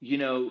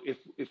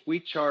 If we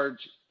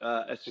charge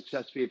a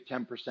success fee of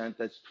 10%,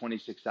 that's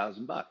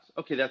 $26,000.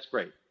 Okay, that's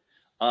great.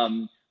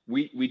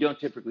 We don't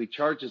typically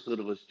charge as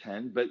little as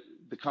 10, but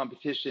the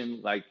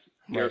competition, like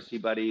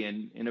ERC Buddy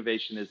and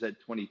Innovation, is at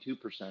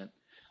 22%.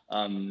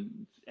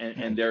 And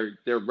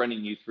they're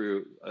running you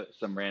through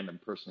some random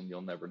person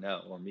you'll never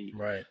know or meet.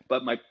 Right.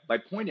 But my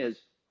point is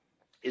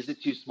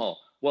it too small?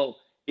 Well,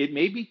 it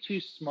may be too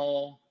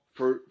small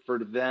for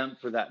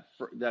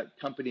that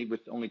company with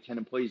only 10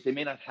 employees. They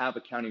may not have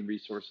accounting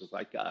resources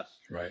like us.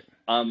 Right.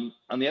 On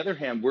the other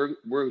hand,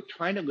 we're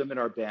trying to limit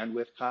our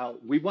bandwidth, Kyle.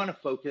 We want to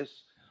focus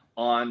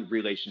on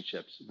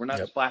relationships. We're not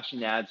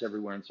splashing ads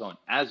everywhere and so on.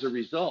 As a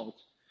result,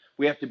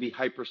 we have to be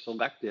hyper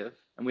selective,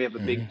 and we have a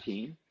big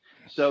team.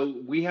 So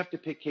we have to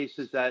pick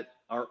cases that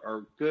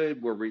are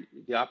good, where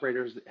the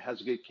operator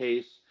has a good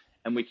case,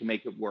 and we can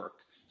make it work.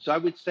 So I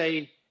would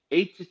say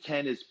 8 to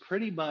 10 is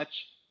pretty much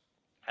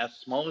as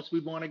small as we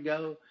want to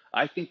go.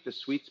 I think the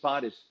sweet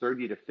spot is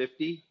 30 to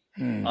 50.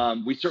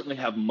 We certainly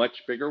have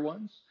much bigger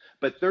ones,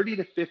 but 30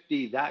 to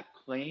 50, that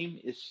claim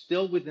is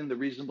still within the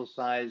reasonable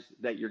size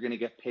that you're going to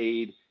get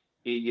paid,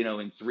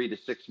 in 3 to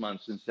 6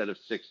 months instead of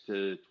 6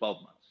 to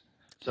 12 months.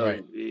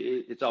 So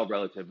it's all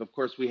relative. Of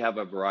course, we have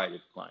a variety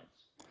of clients.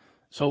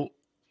 So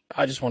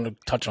I just want to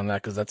touch on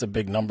that because that's a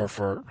big number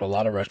for a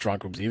lot of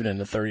restaurant groups, even in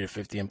the 30 to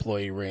 50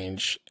 employee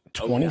range.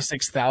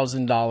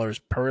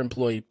 $26,000 per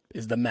employee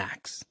is the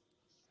max.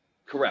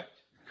 Correct.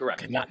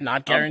 Okay,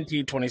 not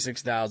guaranteed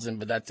 26,000,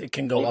 but it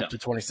can go up to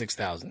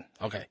 26,000.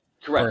 Okay.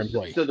 Correct. Per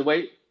employee. So the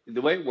way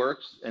it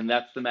works, and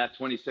that's the math,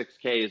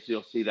 26K, is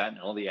you'll see that in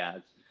all the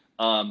ads.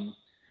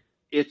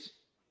 It's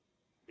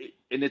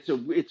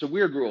a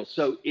weird rule.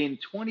 So in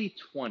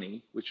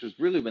 2020, which was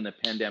really when the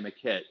pandemic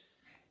hit,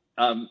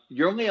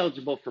 you're only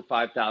eligible for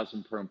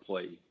 $5,000 per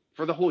employee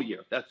for the whole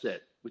year. That's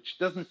it, which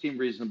doesn't seem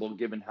reasonable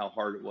given how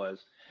hard it was.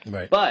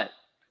 Right. But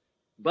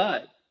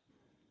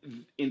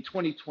in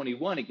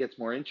 2021, it gets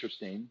more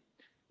interesting.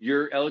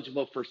 You're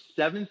eligible for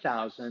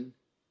 $7,000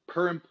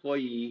 per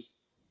employee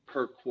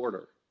per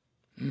quarter.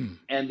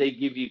 And they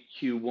give you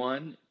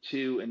Q1,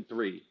 2, and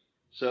 3.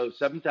 So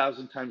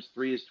 7,000 times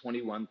 3 is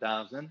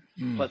 21,000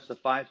 plus the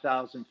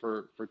 5,000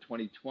 for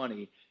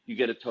 2020, you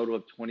get a total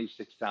of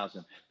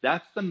 26,000.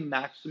 That's the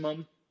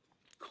maximum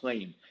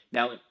claim.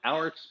 Now, in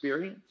our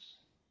experience,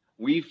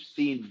 we've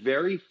seen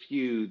very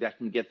few that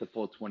can get the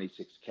full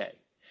 26K.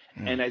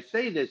 And I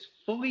say this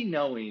fully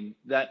knowing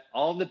that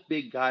all the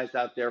big guys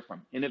out there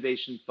from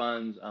innovation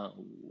funds,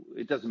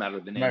 it doesn't matter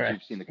the names,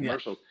 you've seen the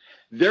commercials,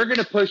 they're going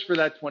to push for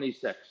that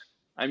 26.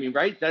 I mean,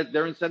 right? That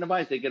they're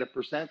incentivized. They get a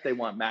percent. They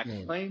want max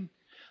claim.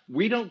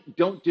 We don't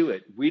do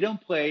it. We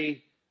don't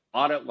play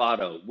audit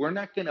lotto. We're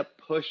not going to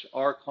push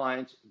our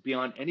clients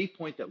beyond any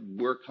point that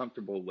we're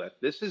comfortable with.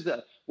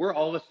 We're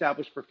all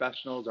established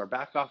professionals. Our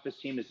back office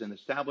team is an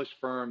established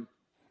firm.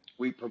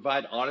 We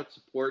provide audit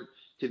support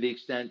to the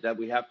extent that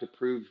we have to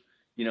prove,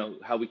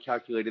 how we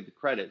calculated the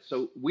credit.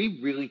 So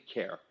we really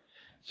care.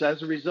 So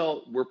as a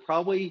result, we're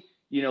probably,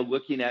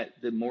 looking at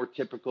the more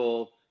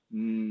typical,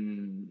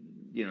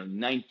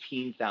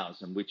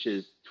 19,000, which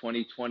is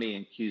 2020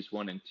 and Qs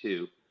 1 and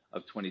 2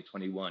 of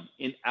 2021.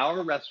 In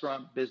our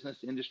restaurant business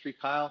industry,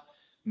 Kyle,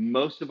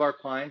 most of our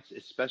clients,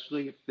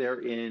 especially if they're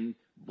in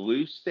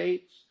blue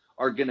states,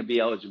 are going to be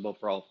eligible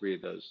for all three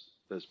of those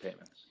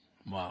payments.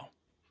 Wow.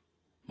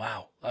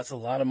 That's a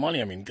lot of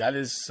money. I mean, that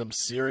is some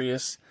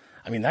serious,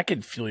 that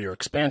could fuel your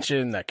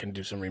expansion. That can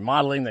do some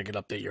remodeling. That could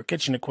update your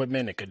kitchen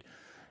equipment. It could,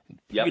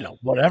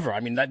 whatever.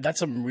 That's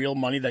some real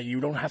money that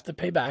you don't have to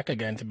pay back,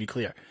 again, to be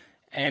clear.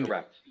 And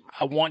correct.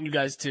 I want you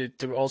guys to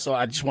also,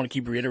 I just want to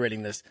keep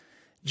reiterating this.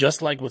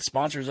 Just like with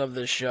sponsors of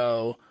this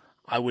show,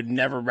 I would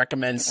never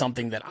recommend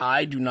something that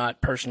I do not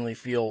personally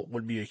feel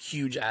would be a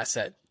huge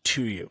asset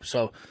to you.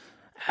 So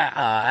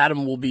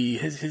Adam will be,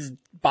 his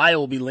bio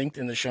will be linked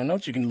in the show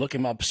notes. You can look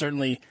him up.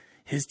 Certainly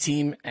his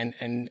team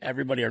and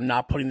everybody are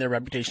not putting their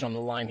reputation on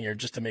the line here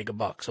just to make a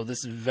buck. So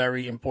this is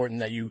very important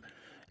that you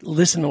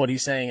listen to what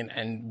he's saying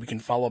and we can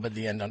follow up at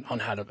the end on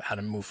how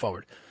to move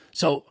forward.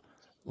 So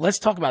let's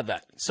talk about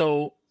that.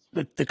 So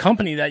the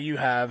company that you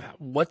have,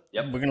 we're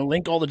going to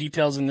link all the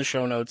details in the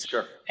show notes.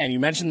 Sure. And you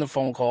mentioned the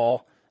phone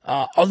call.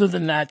 Other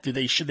than that,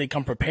 should they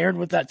come prepared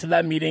with that to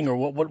that meeting, or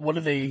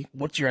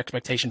what's your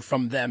expectation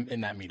from them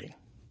in that meeting?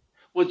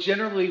 Well,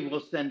 generally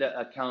we'll send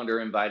a calendar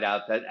invite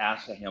out that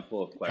asks a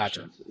handful of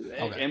questions.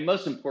 Gotcha. Okay. And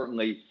most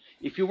importantly,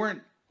 if you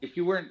weren't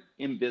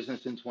in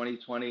business in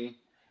 2020,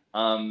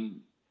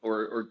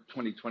 or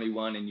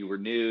 2021 and you were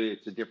new,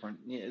 it's a different,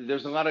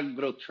 there's a lot of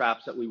little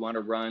traps that we want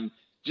to run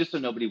just so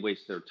nobody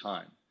wastes their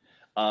time.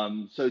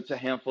 So it's a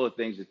handful of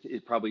things.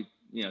 It probably,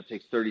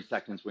 takes 30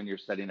 seconds when you're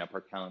setting up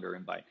our calendar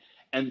invite.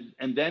 And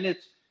then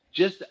it's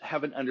just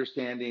have an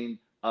understanding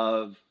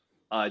of,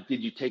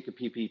 did you take a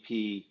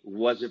PPP?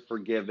 Was it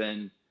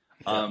forgiven?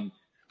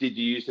 Did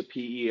you use a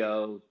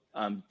PEO?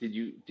 Did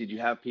you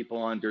have people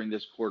on during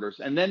this quarter?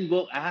 And then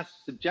we'll ask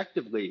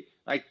subjectively,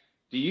 like,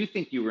 do you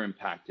think you were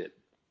impacted?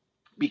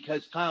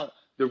 Because Kyle,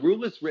 the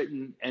rule is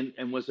written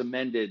and was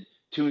amended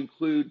to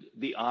include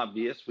the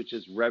obvious, which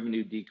is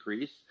revenue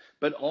decrease,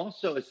 but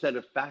also a set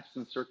of facts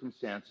and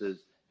circumstances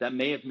that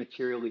may have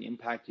materially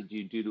impacted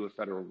you due to a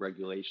federal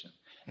regulation.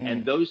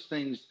 And those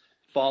things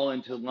fall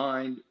into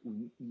line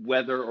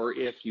whether or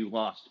if you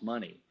lost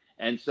money.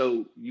 And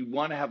so you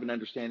want to have an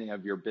understanding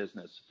of your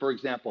business. For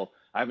example,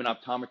 I have an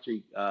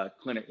optometry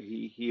clinic.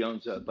 He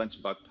owns a bunch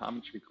of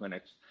optometry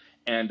clinics,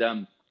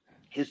 and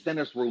his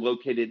centers were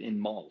located in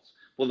malls.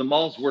 Well, the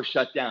malls were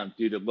shut down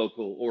due to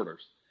local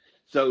orders.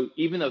 So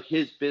even though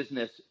his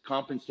business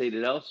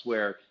compensated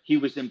elsewhere, he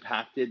was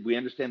impacted. We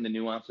understand the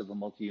nuance of a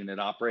multi-unit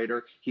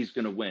operator. He's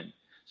going to win.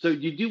 So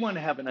you do want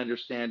to have an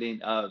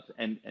understanding of,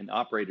 and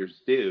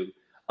operators do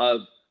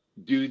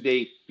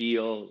they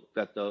feel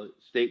that the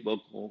state,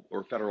 local,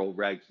 or federal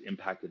regs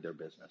impacted their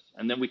business?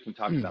 And then we can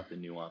talk about the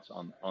nuance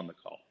on the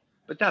call.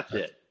 But that's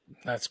it.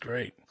 That's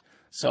great.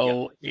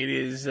 So it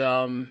is,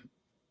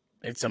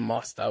 it's a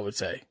must, I would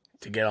say,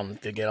 to get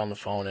on the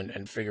phone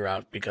and figure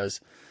out,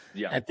 because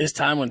at this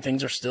time when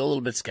things are still a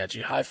little bit sketchy,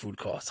 high food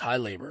costs, high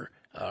labor,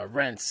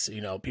 rents,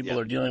 people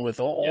are dealing with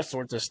all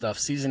sorts of stuff.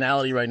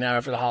 Seasonality right now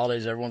after the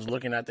holidays, everyone's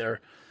looking at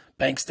their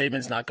bank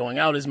statements not going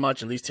out as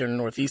much, at least here in the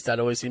Northeast. That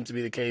always seems to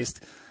be the case.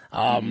 So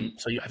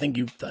I think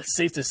it's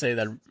safe to say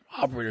that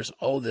operators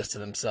owe this to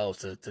themselves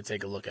to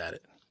take a look at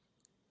it.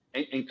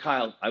 And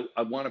Kyle,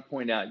 I want to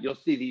point out, you'll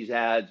see these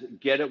ads,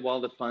 get it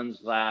while the funds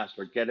last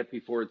or get it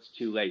before it's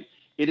too late.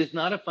 It is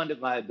not a funded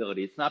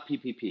liability. It's not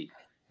PPP.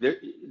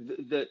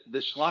 The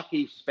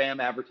schlocky spam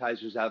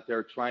advertisers out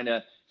there trying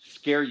to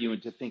scare you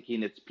into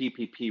thinking it's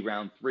PPP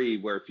round 3,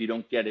 where if you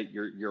don't get it,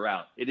 you're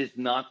out. It is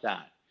not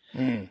that.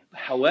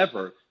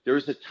 However, there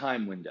is a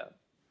time window.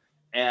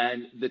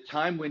 And the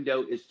time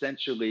window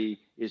essentially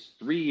is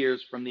 3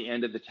 years from the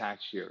end of the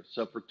tax year.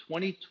 So for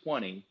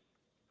 2020,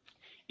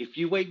 if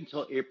you wait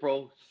until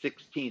April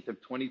 16th of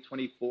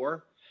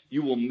 2024,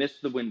 you will miss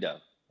the window.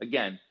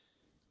 Again,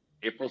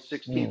 April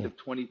 16th of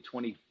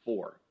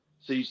 2024.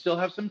 So you still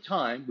have some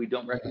time. We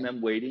don't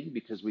recommend waiting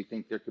because we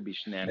think there could be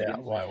shenanigans.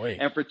 Yeah, why wait?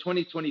 And for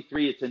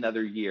 2023, it's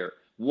another year.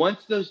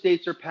 Once those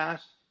dates are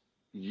passed,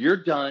 you're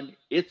done.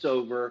 It's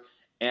over.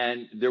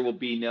 and there will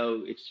be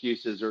no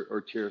excuses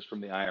or tears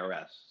from the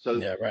IRS. So,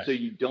 Yeah, right. so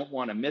you don't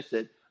want to miss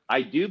it.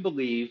 I do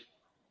believe,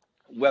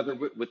 whether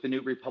with the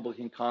new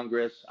Republican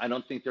Congress, I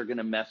don't think they're going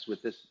to mess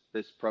with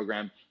this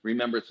program.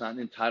 Remember, it's not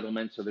an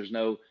entitlement, so there's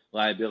no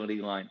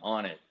liability line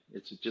on it.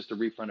 It's just a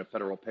refund of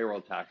federal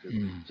payroll taxes.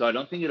 So I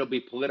don't think it'll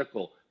be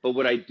political. But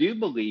what I do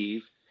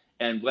believe,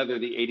 and whether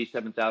the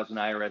 87,000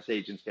 IRS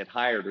agents get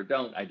hired or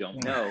don't, I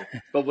don't know.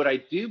 But what I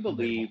do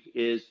believe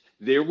is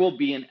there will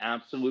be an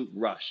absolute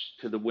rush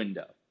to the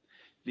window.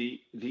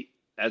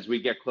 As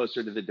we get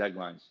closer to the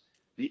deadlines,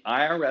 the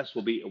IRS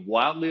will be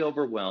wildly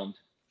overwhelmed.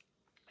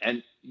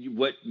 And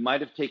what might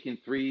have taken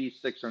 3,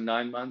 6, or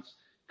 9 months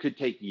could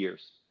take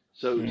years.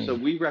 So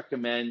we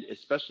recommend,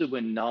 especially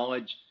when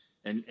knowledge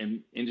and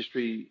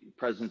industry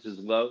presence is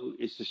low,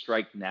 is to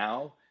strike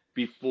now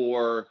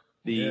before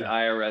the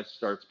IRS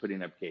starts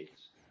putting up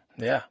gates.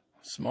 Yeah,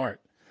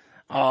 smart.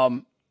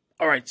 All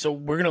right, so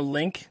we're going to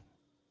link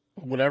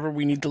whatever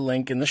we need to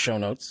link in the show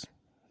notes.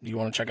 You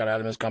want to check out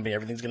Adam's company,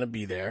 everything's going to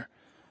be there.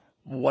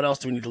 What else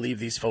do we need to leave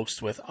these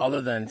folks with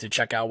other than to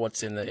check out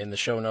what's in the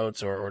show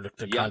notes or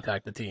to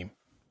contact the team?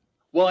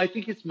 Well, I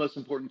think it's most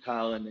important,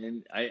 Kyle,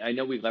 and I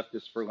know we left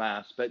this for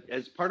last, but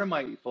as part of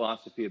my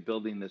philosophy of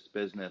building this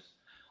business,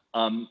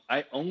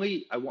 I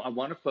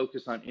want to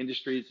focus on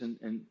industries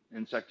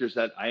and sectors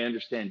that I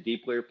understand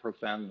deeply or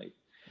profoundly.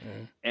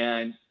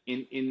 And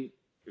in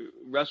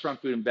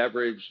restaurant, food and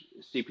beverage,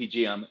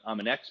 CPG, I'm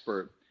an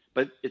expert,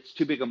 but it's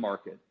too big a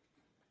market.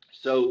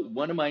 So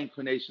one of my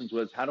inclinations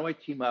was, how do I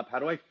team up? How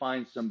do I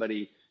find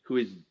somebody who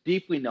is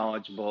deeply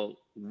knowledgeable,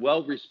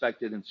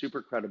 well-respected, and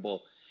super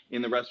credible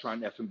in the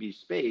restaurant F&B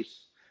space?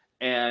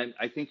 And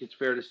I think it's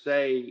fair to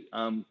say,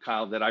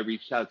 Kyle, that I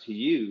reached out to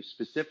you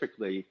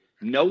specifically,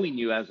 knowing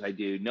you as I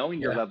do, knowing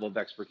your level of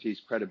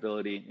expertise,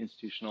 credibility, and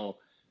institutional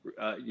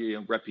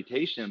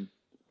reputation.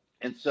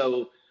 And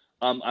so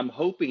I'm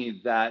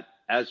hoping that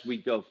as we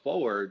go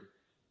forward,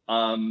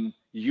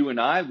 you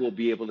and I will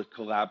be able to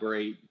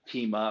collaborate,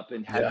 team up,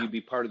 and have you be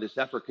part of this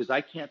effort, because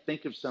I can't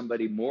think of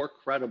somebody more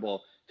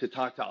credible to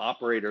talk to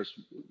operators,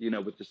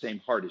 with the same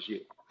heart as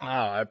you. Oh,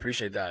 I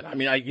appreciate that. I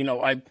mean,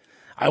 I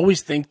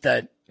always think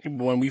that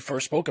when we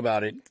first spoke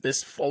about it,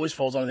 this always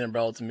falls under the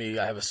umbrella to me.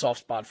 I have a soft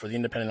spot for the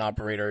independent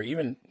operator,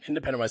 even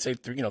independent, when I say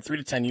 3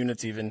 to 10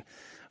 units even,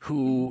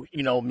 who,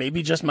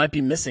 maybe just might be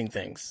missing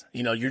things.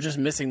 You're just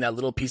missing that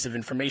little piece of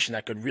information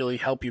that could really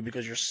help you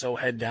because you're so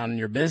head down in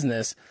your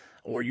business,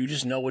 or you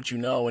just know what you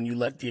know and you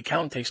let the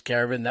accountant takes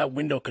care of it, and that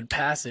window could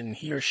pass and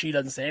he or she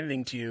doesn't say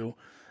anything to you.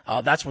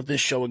 That's what this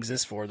show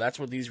exists for. That's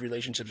what these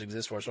relationships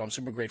exist for. So I'm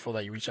super grateful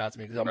that you reached out to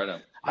me,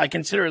 because I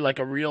consider it like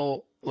a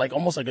real,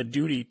 almost like a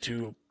duty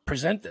to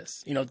present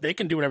this. They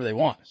can do whatever they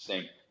want.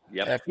 Same.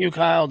 Yep. If you,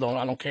 Kyle,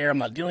 I don't care. I'm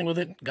not dealing with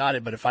it. Got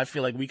it. But if I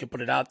feel like we could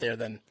put it out there,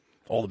 then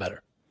all the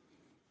better.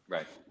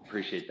 Right.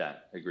 Appreciate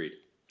that. Agreed.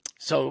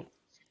 So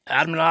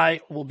Adam and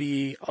I will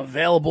be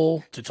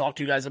available to talk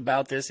to you guys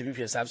about this. If you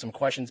guys have some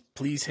questions,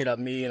 please hit up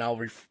me and I'll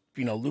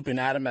loop in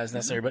Adam as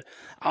necessary. But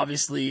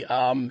obviously,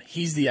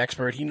 he's the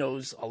expert. He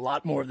knows a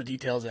lot more of the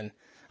details. And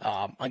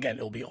again,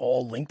 it'll be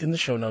all linked in the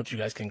show notes. You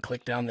guys can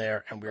click down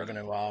there, and we're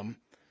going to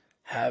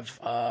have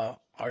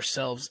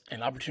ourselves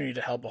an opportunity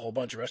to help a whole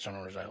bunch of restaurant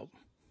owners, I hope.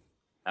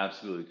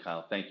 Absolutely,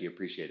 Kyle. Thank you.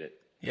 Appreciate it.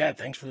 Yeah,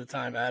 thanks for the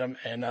time, Adam.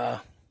 And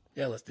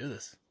let's do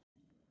this.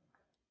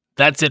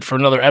 That's it for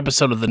another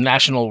episode of the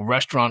National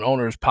Restaurant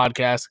Owners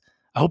Podcast.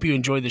 I hope you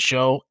enjoyed the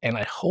show, and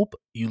I hope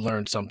you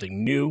learned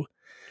something new.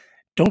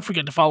 Don't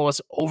forget to follow us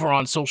over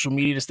on social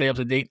media to stay up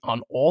to date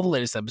on all the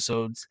latest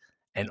episodes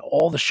and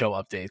all the show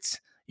updates.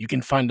 You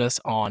can find us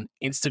on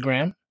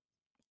Instagram,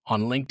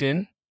 on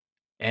LinkedIn,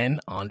 and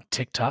on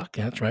TikTok.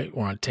 That's right,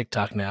 we're on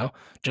TikTok now.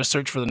 Just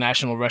search for the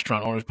National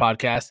Restaurant Owners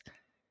Podcast.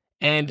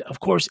 And, of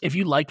course, if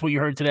you liked what you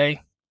heard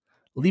today,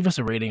 leave us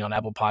a rating on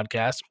Apple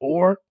Podcasts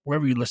or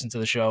wherever you listen to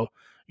the show.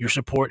 Your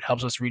support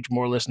helps us reach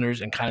more listeners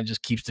and kind of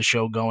just keeps the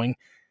show going.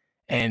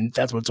 And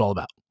that's what it's all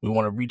about. We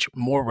want to reach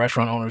more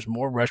restaurant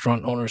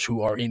owners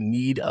who are in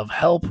need of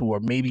help, who are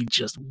maybe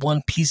just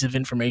one piece of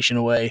information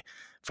away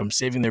from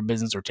saving their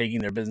business or taking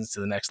their business to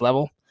the next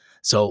level.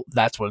 So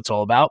that's what it's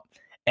all about.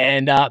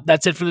 And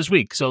that's it for this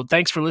week. So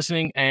thanks for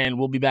listening, and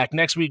we'll be back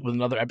next week with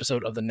another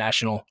episode of the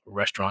National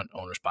Restaurant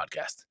Owners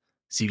Podcast.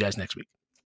 See you guys next week.